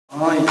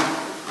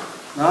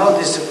Now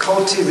this is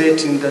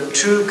cultivating the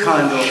true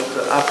kind of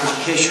the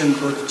application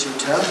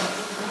bodhicitta.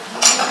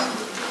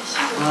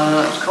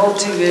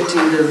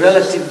 Cultivating the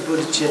relative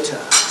bodhicitta.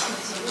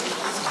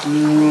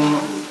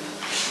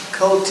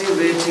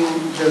 Cultivating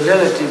the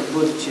relative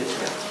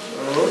bodhicitta.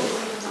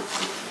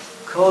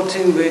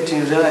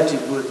 Cultivating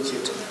relative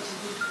bodhicitta.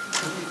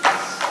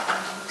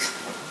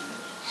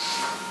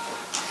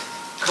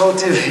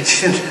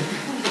 Cultivating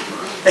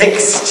the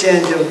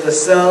exchange of the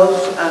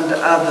self and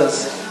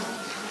others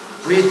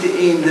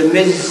within the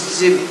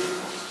meditative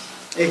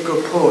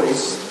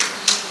equipoise.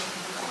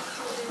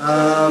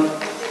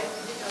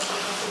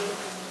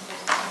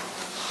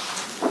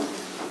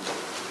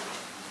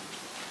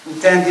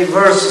 Then the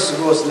verses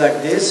goes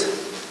like this.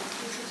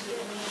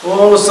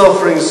 All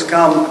sufferings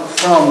come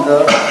from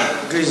the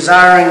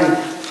desiring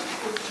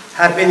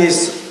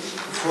happiness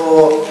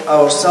for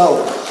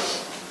ourselves.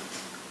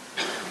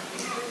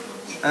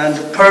 And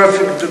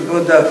perfect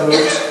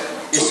Buddhahood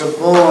is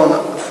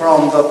born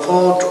from the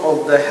thought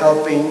of the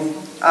helping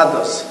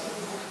others.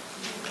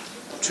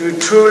 To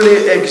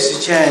truly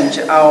exchange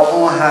our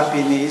own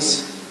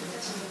happiness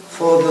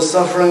for the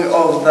suffering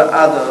of the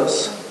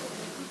others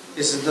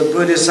is the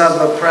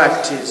Bodhisattva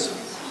practice.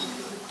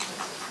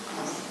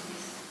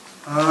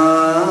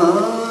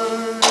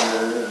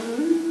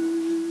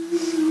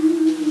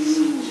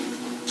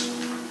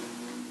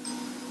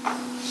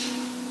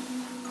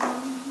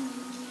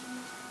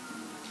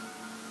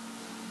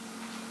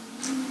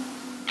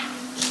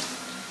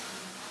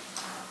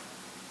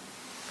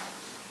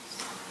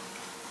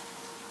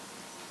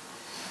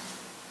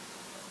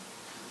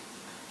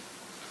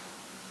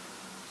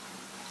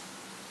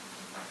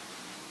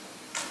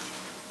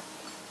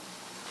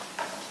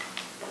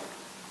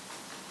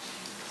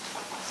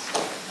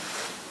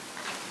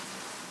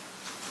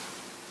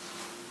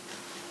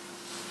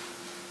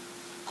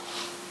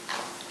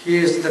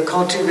 Here is the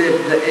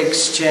cultivate the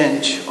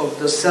exchange of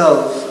the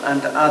self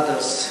and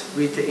others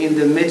within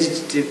the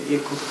meditative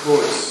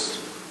equipoise.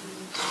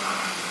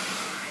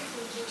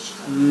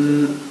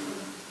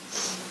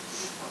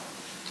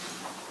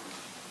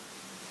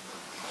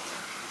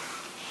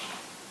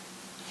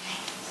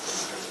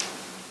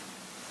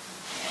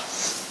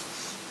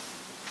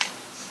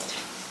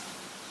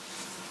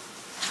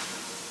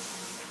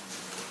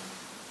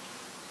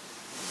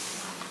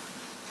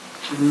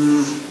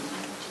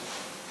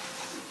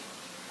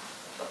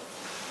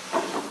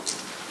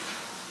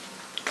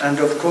 And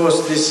of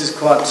course, this is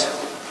what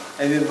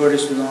everybody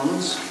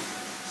knows,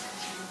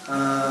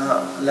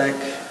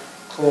 like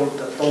called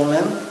the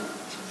Tolen.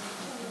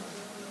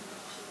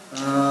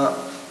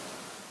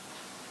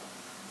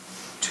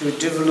 To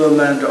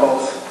development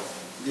of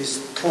these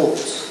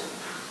thoughts,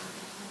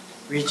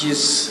 which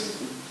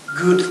is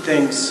good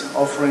things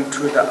offering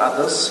to the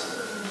others,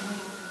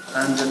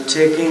 and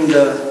taking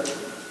the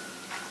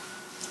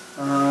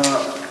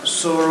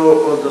sorrow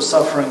or the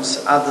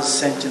sufferings other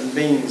sentient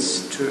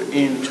beings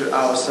into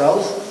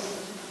ourselves.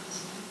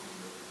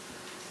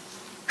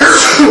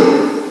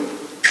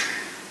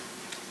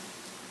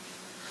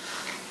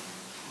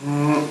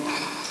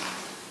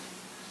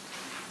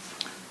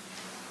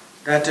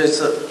 That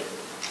is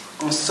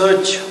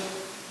such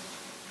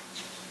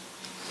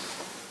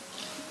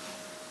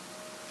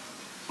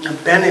a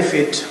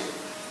benefit.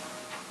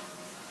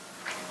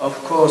 Of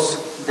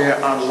course,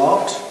 there are a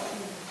lot.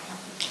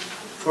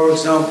 For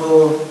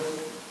example,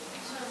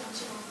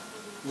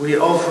 we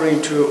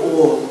offering to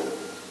all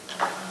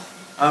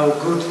our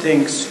good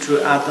things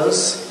to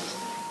others.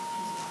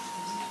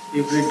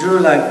 If we do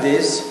like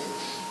this,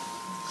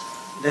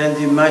 then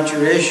the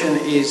maturation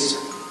is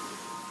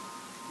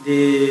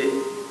the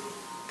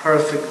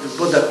perfect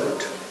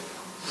Buddhahood.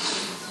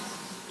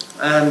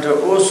 And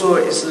also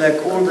it's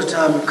like all the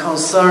time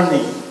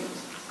concerning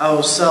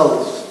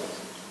ourselves,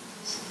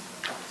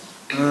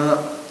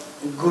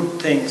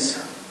 good things.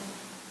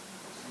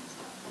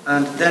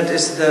 And that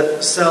is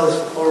the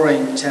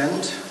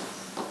self-oriented.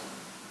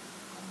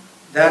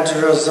 That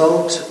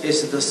result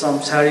is the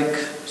samsaric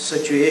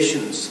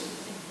situations.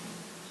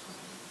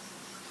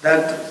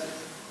 That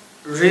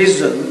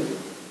reason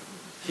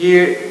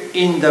here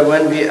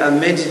when we are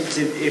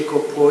meditative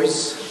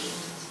equipoise,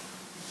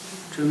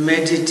 to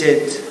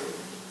meditate,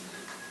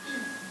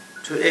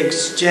 to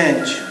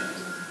exchange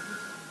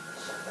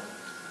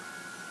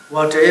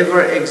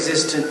whatever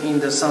existed in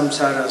the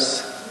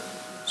samsara's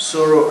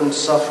sorrow and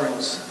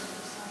sufferings,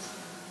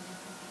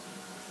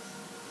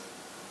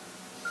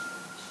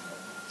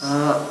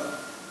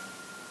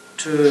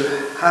 to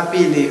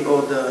happily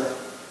or the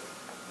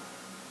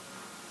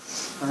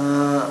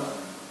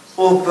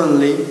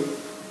openly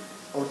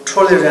or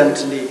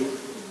tolerantly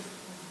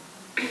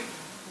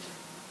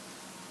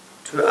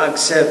to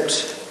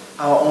accept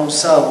our own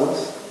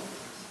self,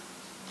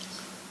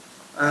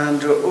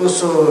 and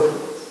also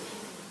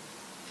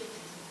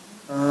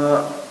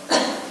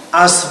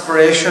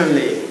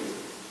aspirationally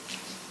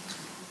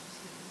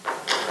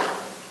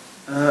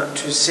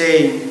to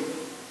say,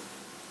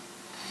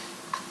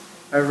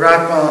 a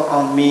rapa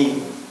on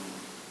me.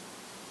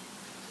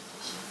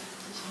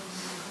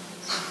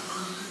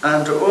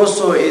 and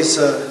also is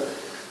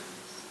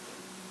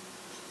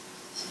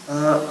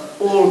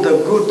all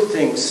the good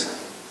things,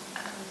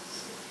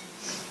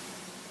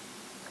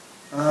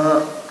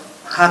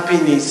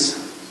 happiness,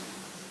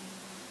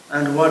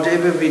 and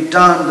whatever we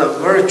done, the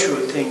virtue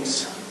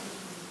things,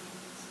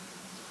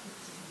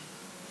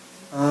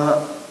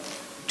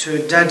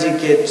 to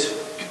dedicate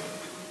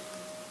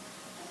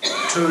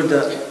to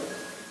the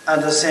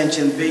other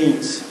sentient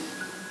beings.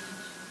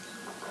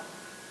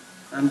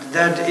 And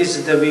that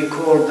is that we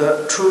call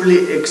the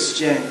truly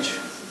exchange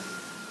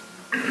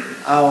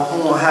our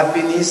own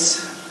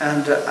happiness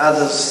and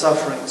others'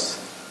 sufferings.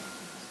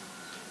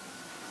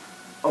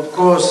 Of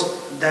course,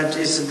 that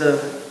is the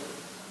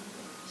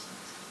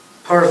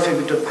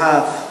perfect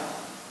path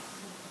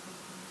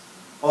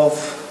of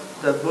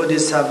the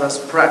Bodhisattva's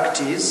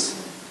practice.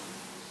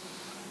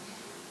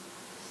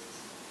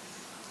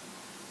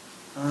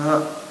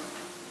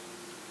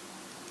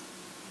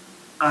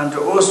 And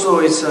also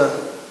is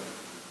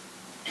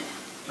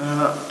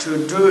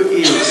to do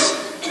is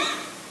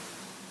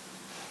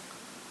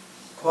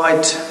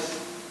quite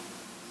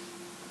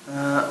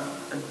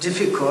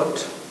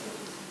difficult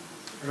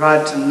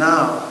right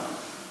now.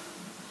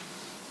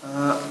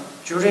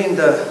 During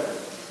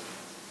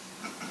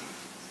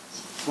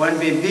when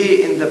we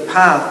be in the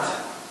path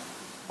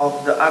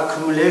of the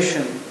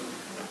accumulation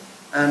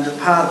and the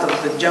path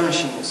of the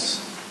junctions,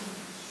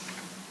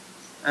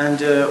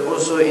 and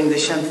also in the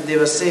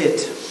Shantideva said,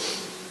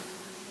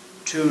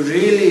 to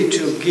really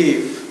to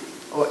give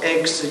or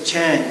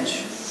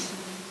exchange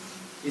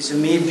is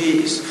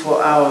maybe is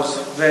for us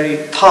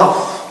very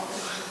tough.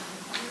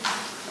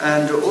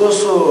 And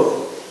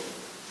also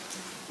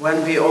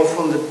when we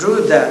often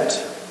do that,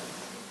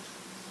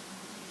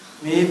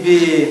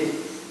 maybe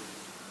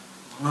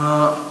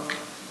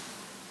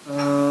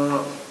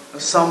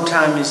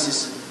sometimes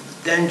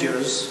it's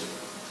dangerous.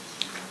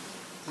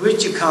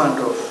 Which kind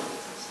of?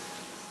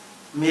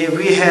 May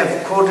we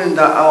have caught in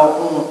our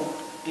own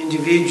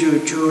individual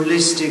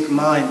dualistic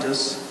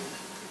minds,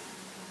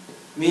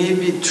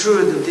 maybe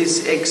through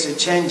these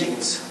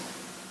exchangings,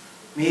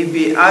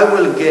 maybe I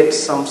will get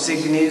some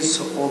sickness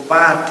or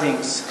bad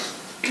things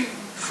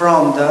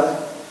from the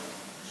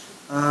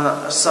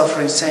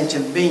suffering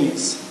sentient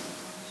beings.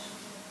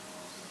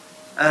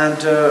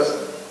 And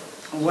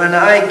when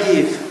I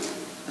give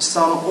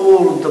some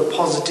all the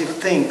positive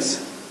things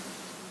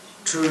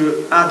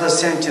to other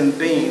sentient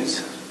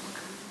beings,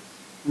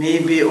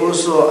 maybe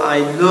also I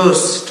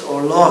lost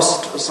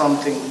or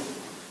something,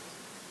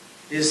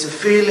 is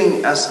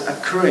feeling as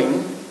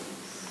occurring,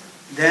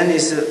 then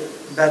is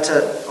better,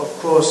 of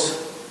course,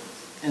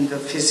 in the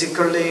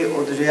physically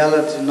or the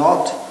reality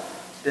not,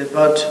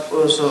 but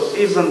also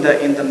even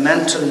in the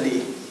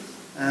mentally,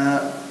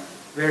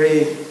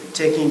 very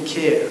taking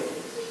care.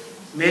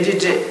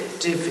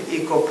 Meditative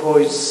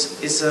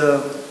equipoise is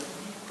a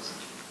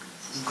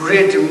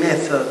great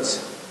method,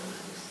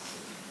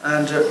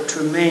 and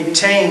to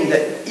maintain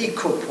the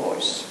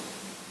equipoise,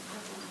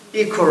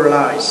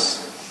 equalize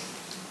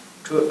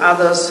to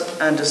others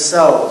and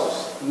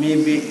self,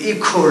 maybe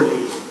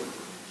equally.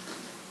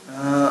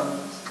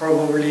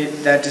 Probably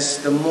that is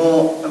the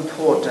more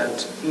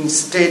important.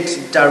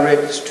 Instead,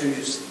 direct to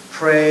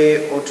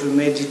pray or to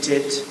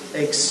meditate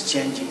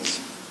exchangings.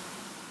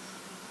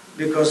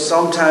 Because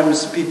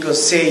sometimes people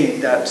say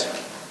that,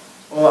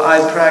 oh, I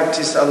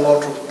practice a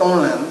lot of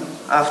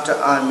Tonglen after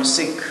I'm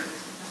sick.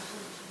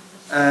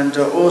 And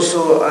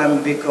also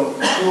I'm become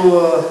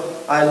poor,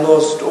 I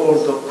lost all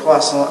the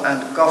croissants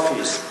and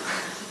coffees.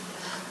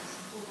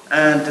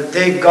 And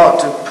they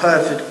got a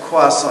perfect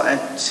croissant,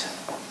 and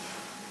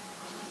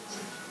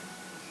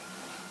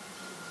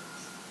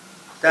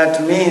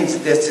that means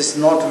this is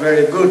not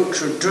very good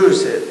to do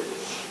it.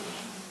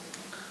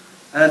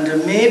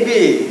 And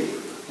maybe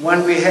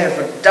when we have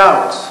a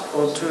doubt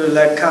or to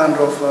like kind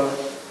of a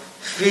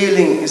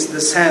feeling is the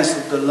sense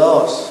of the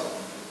loss,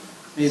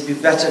 maybe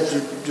better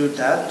to do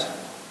that.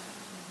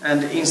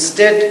 And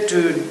instead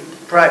to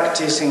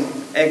practicing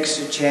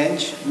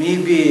exchange,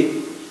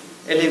 maybe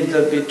a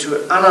little bit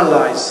to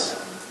analyze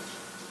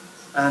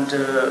and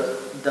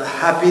the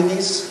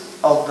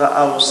happiness of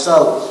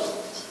ourselves.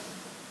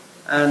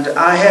 And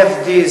I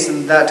have this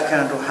and that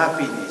kind of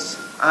happiness.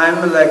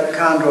 I'm like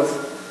kind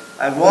of,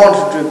 I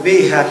want to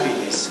be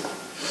happiness.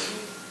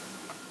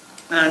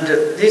 And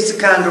this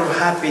kind of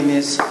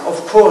happiness,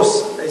 of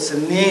course, is a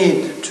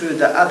need to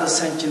the other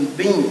sentient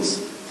beings.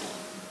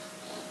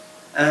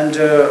 And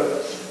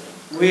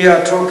we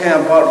are talking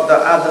about the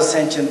other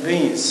sentient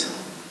beings.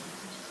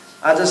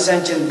 Other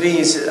sentient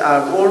beings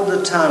are all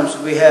the times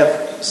we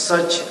have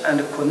such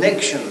and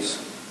connections.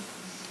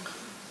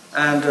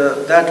 And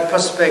that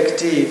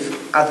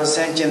perspective, other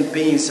sentient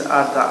beings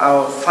are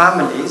our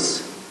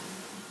families.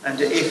 And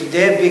if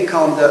they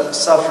become the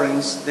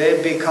sufferings,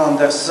 they become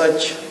the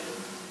such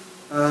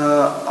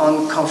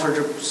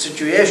uncomfortable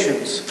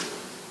situations,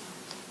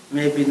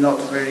 maybe not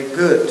very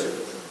good.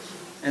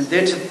 And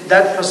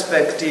that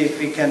perspective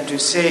we can to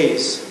say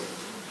is,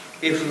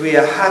 if we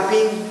are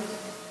happy,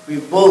 we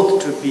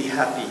both to be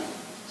happy.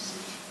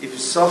 If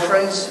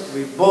sufferings,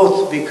 we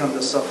both become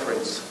the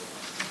sufferings.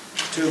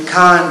 To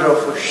kind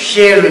of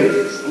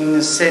sharing in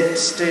a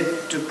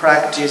state to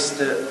practice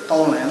the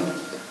Tonglen,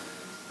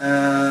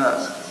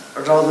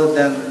 rather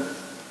than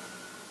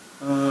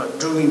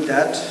doing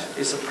that,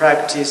 is a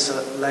practice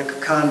like a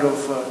kind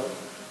of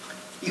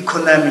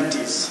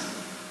equanimities.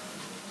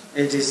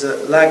 It is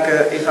like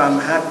if I'm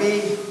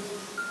happy,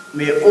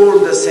 may all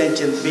the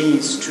sentient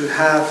beings to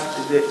have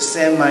the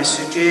same my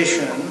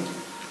situation,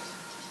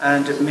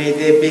 and may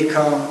they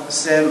become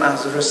same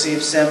as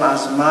receive same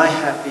as my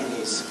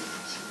happiness.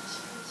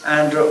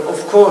 And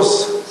of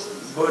course,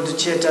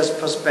 Bodhicitta's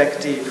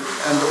perspective,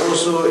 and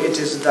also it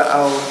is the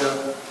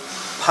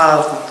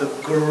path of the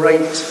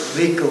great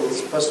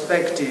vehicles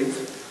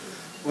perspective.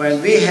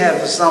 When we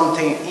have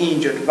something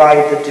injured by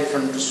the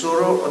different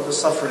sorrow or the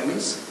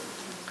sufferings,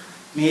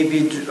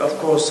 maybe of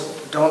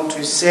course don't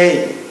we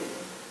say,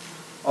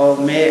 or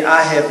may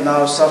I have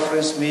now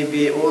sufferings,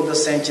 maybe all the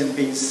sentient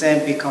beings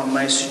same become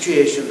my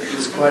situation.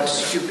 It's quite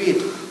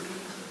stupid.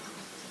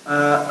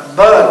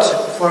 But,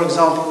 for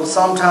example,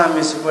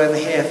 sometimes when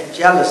we have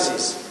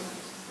jealousies,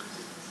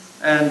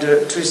 and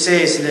to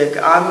say it's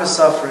like, I'm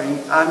suffering,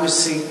 I'm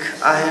sick,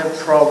 I have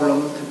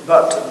problems,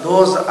 but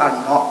those are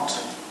not.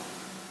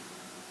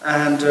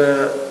 And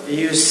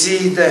you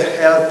see the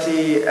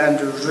healthy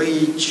and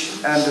rich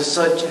and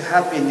such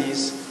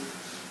happiness,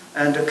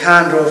 and a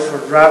kind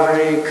of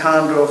reverie,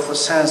 kind of a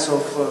sense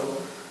of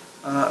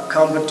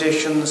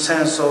competition,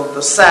 sense of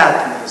the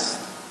sadness.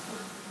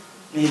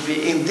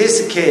 Maybe in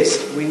this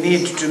case, we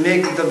need to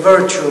make the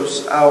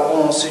virtues our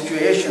own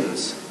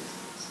situations.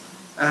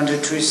 And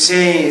to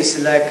say it's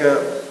like,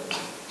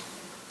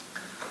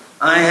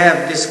 I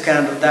have this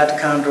kind of, that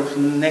kind of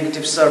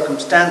negative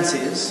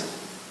circumstances,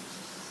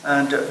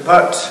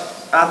 but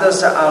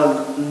others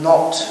are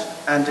not.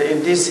 And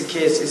in this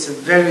case, it's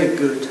very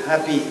good,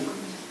 happy.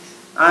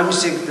 I'm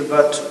sick,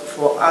 but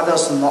for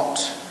others not.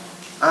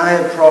 I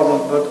have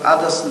problem, but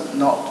others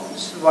not.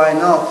 Why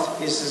not?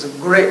 This is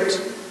great.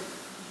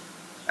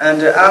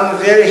 And I'm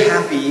very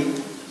happy,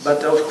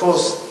 but of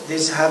course,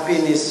 this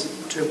happiness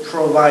to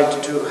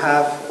provide to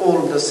have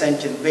all the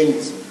sentient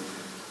beings.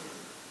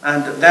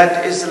 And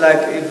that is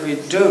like, if we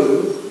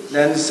do,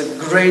 then it's a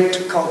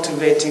great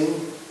cultivating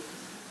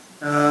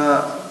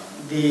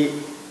the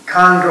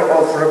kind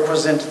of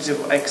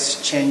representative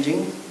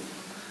exchanging.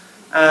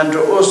 And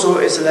also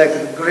it's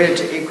like great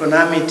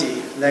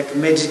equanimity, like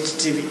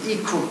meditative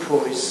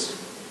equipoise.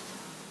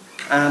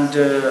 And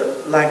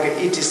like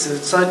it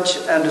is such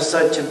and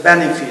such a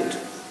benefit,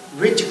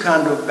 which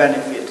kind of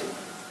benefit?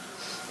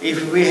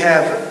 If we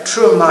have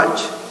too much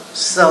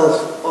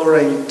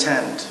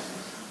self-oriented,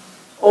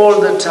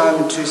 all the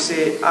time to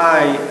say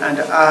I and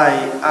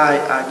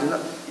I do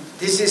not,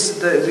 this is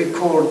the, we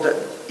call the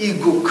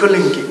ego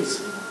clingings.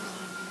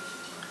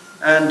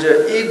 And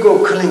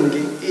ego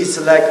clinging is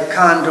like a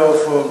kind of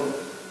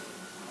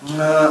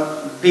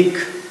big,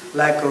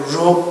 like a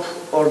rope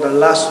or the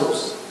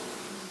lassos.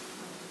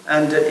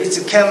 And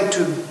it came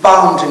to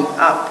bounding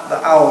up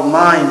our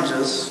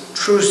minds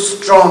too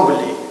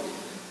strongly.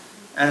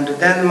 And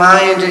then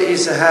mind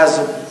has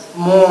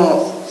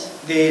more,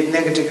 the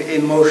negative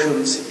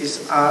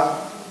emotions are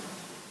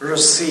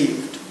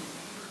received.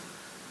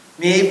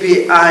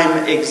 Maybe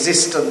I'm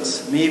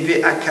existence,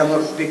 maybe I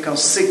cannot become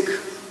sick.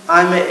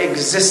 I'm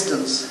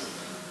existence.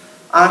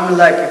 I'm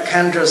like a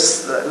kind of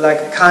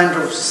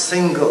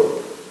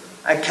single.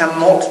 I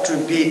cannot to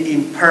be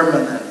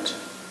impermanent.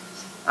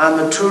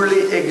 I'm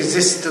truly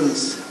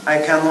existence.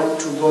 I cannot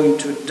to going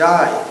to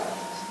die.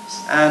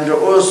 And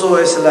also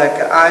it's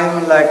like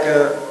I'm like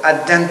a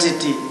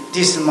identity.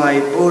 This is my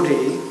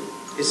body.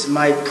 It's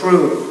my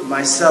proof,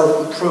 my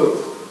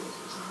self-proof.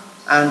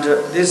 And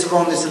this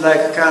one is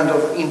like kind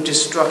of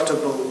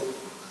indestructible.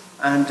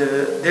 And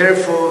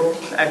therefore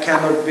I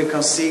cannot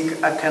become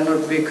sick. I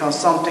cannot become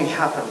something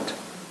happened.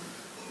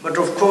 But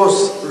of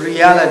course,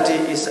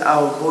 reality is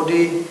our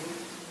body.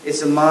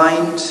 Its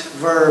mind,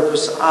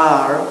 verbs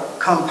are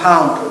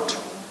compounded.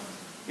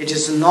 It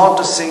is not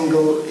a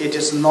single, it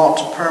is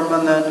not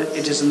permanent,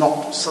 it is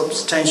not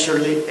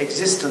substantially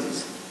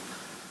existence.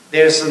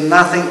 There is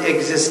nothing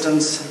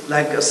existence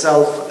like a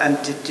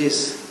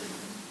self-entities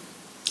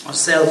or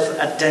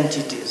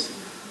self-identities.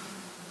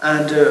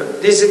 And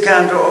this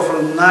kind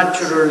of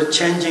natural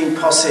changing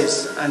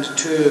process and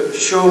to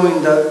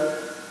showing the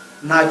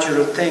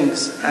natural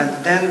things,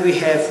 and then we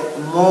have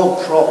more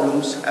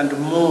problems and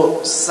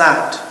more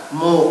sad,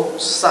 more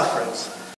sufferings.